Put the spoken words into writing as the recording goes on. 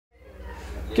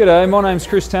G'day, my name's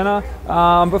Chris Tanner.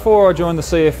 Before I joined the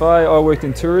CFA, I worked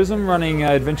in tourism, running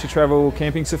adventure travel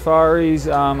camping safaris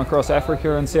across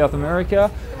Africa and South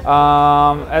America.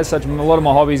 As such, a lot of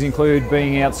my hobbies include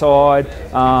being outside,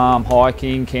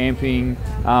 hiking, camping,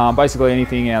 basically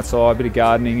anything outside, a bit of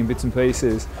gardening and bits and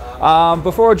pieces.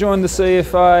 Before I joined the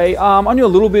CFA, I knew a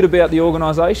little bit about the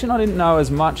organisation. I didn't know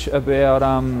as much about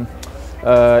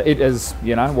it as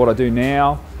what I do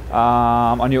now.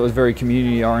 I knew it was very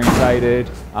community orientated,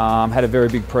 had a very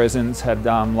big presence, had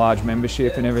large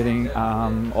membership and everything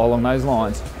all along those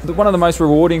lines. One of the most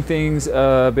rewarding things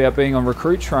about being on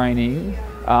recruit training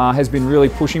has been really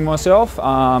pushing myself,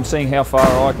 seeing how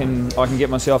far I can get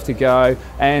myself to go,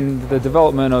 and the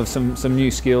development of some new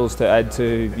skills to add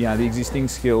to the existing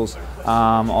skills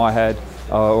I had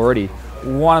already.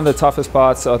 One of the toughest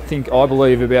parts I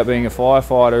believe about being a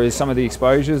firefighter is some of the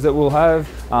exposures that we'll have,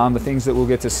 the things that we'll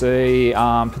get to see,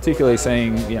 particularly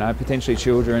seeing potentially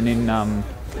children in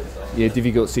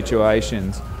difficult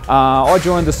situations. I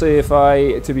joined the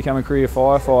CFA to become a career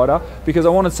firefighter because I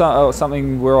wanted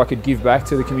something where I could give back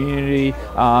to the community,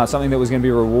 something that was going to be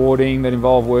rewarding, that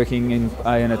involved working in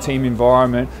a team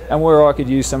environment, and where I could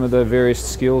use some of the various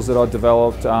skills that I'd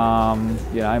developed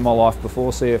in my life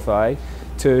before CFA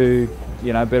to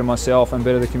better myself and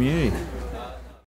better the community.